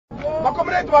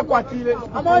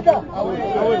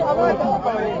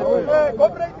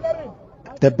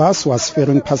The bus was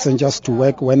ferrying passengers to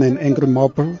work when an angry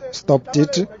mob stopped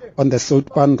it on the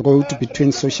southbound road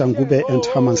between Soshanguve and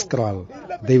Hammanskraal.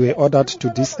 They were ordered to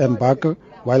disembark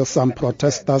while some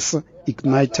protesters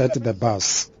ignited the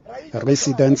bus.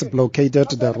 Residents blockaded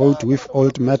the road with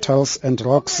old metals and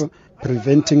rocks,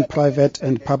 preventing private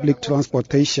and public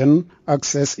transportation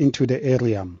access into the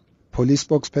area. Police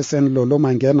spokesperson Lolo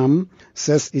Mangenam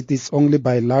says it is only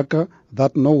by luck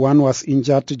that no one was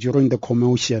injured during the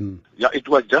commotion. Yeah, it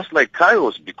was just like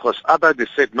chaos because others they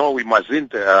said, no, we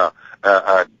mustn't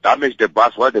damage the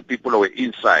bus while the people were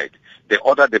inside. They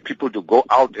ordered the people to go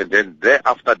out, and then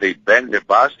thereafter they banned the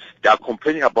bus. They are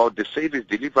complaining about the service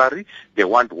delivery. They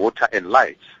want water and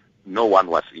lights. No one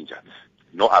was injured.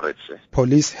 No arrests.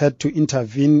 Police had to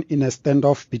intervene in a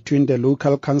standoff between the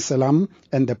local councillor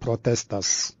and the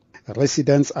protesters.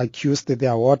 Residents accused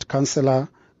their ward councillor,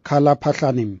 Kala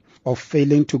Patlanim, of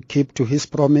failing to keep to his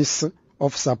promise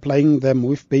of supplying them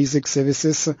with basic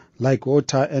services like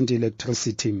water and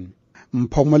electricity.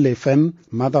 Mphomo Lefem,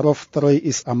 mother of 3,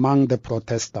 is among the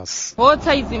protesters.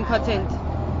 Water is important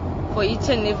for each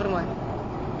and everyone.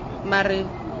 Mary,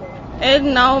 at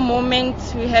now moment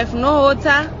we have no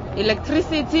water,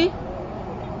 electricity,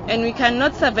 and we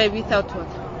cannot survive without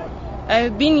water. I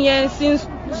have been here since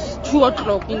 2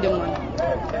 o'clock in the morning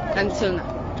until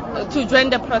now to join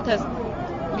the protest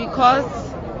because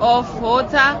of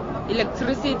water,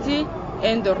 electricity,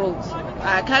 and the roads.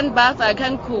 I can't bath, I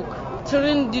can't cook.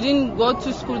 Children didn't go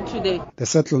to school today. The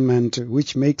settlement,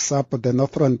 which makes up the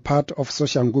northern part of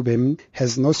Soshanguve,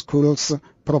 has no schools,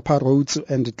 proper roads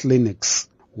and clinics.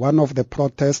 One of the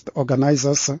protest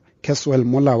organizers, Keswell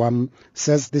Molawam,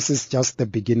 says this is just the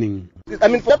beginning. I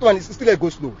mean, that one is still a go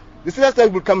slow. The serious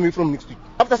side will come away from next week.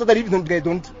 After Saturday, if they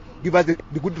don't give us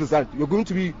the good result, you're going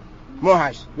to be more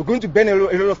harsh. You're going to ban a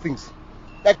lot of things.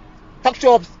 Like tuck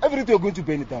shops, everything you're going to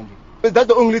ban it down there. But that's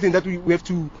the only thing that we have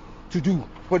to do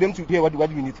for them to hear what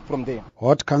we need from there.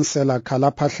 Ward Councillor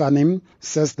Kala Patlanim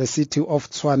says the city of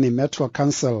Tshwane Metro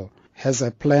Council has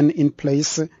a plan in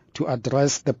place to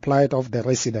address the plight of the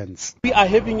residents. We are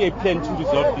having a plan to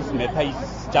resolve this matter.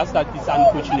 It's just that it's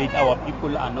unfortunate our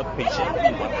people are not patient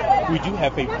enough. We do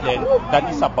have a plan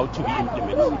that is about to be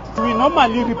implemented. We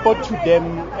normally report to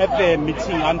them at the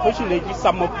meeting. Unfortunately,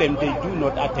 some of them, they do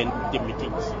not attend the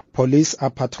meetings. Police are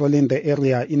patrolling the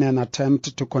area in an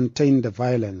attempt to contain the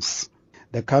violence.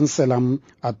 The councillor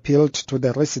appealed to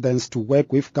the residents to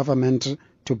work with government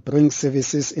to bring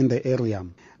services in the area,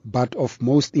 but of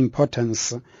most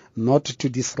importance, not to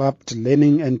disrupt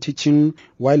learning and teaching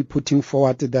while putting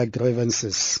forward their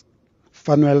grievances.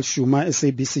 Fanuel Shuma,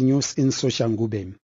 SABC News in Soshanguve.